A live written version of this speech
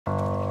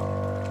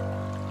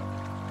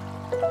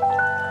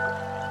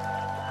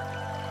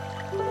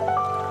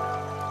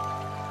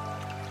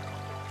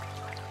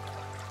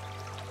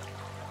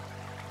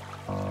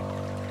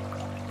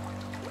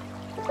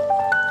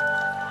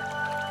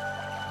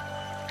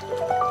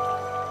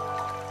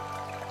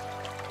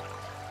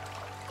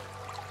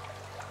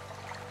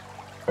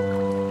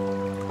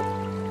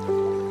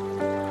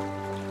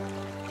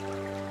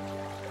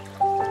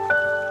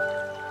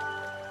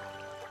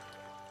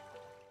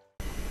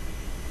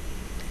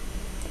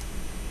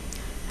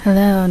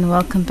Hello and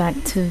welcome back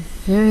to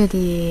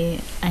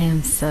Viridi. I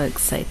am so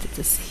excited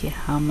to see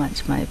how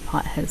much my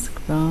pot has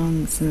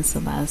grown since the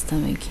last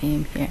time I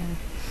came here.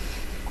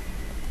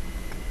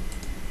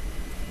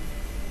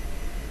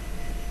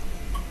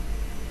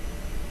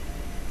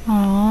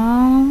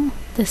 Aww,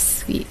 the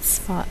sweet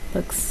spot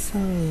looks so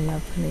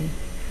lovely.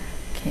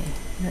 Okay,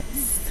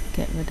 let's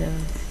get rid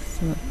of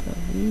some of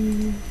the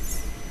leaves.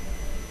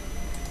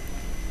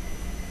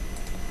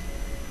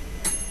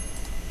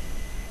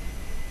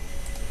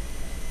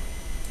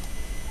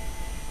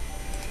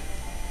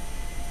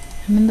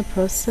 I'm in the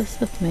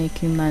process of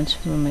making lunch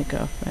for my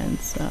girlfriend,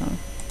 so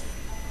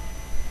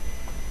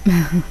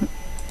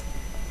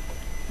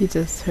you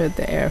just heard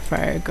the air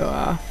fryer go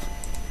off.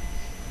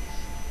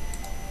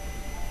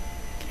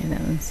 Okay,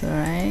 that one's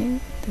alright.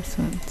 This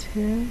one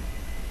too.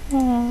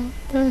 Oh,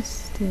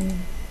 thirsty.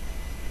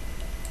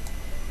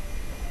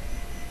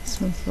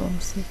 This one's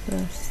also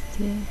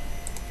thirsty.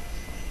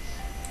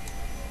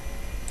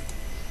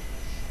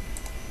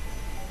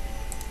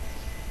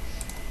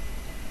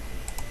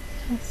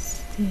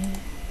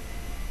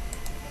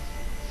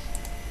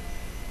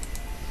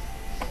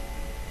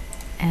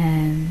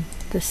 And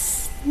the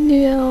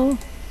snail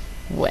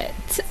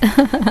wet.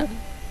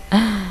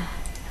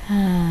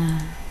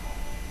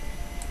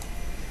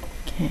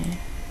 Okay,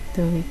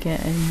 do we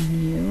get a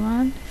new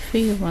one?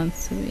 Free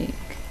once a week.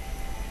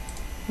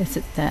 Is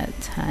it that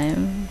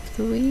time of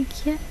the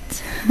week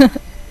yet?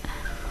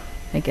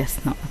 I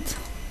guess not.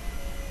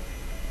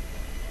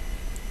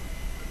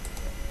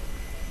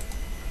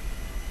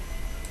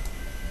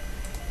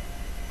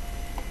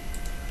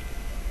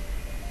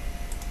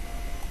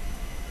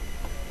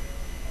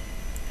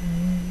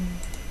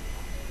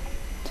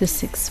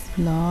 Just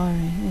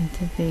exploring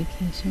into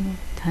vacation.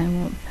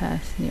 Time won't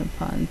pass in your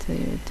pot until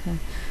you return.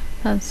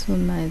 Plants will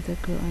neither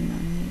grow nor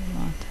need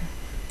water.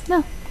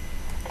 No,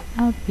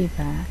 I'll be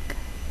back.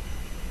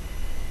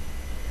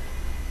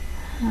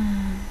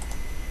 I'm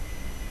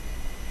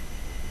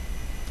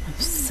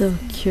so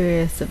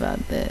curious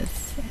about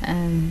this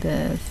and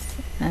this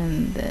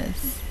and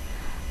this.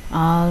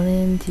 All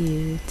in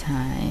due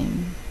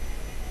time.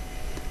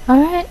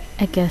 Alright,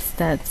 I guess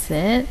that's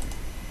it.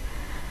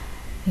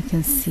 You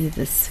can see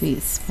the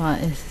sweet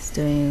spot is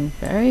doing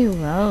very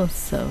well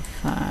so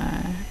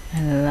far.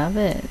 I love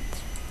it.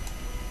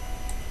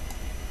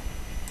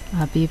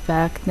 I'll be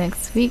back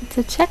next week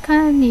to check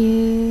on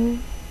you.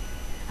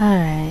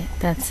 Alright,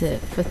 that's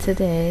it for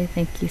today.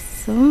 Thank you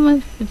so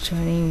much for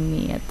joining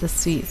me at the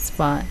sweet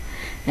spot.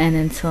 And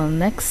until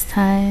next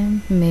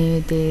time, may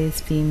your days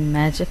be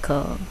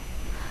magical.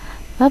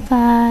 Bye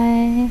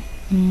bye.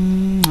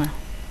 Mwah.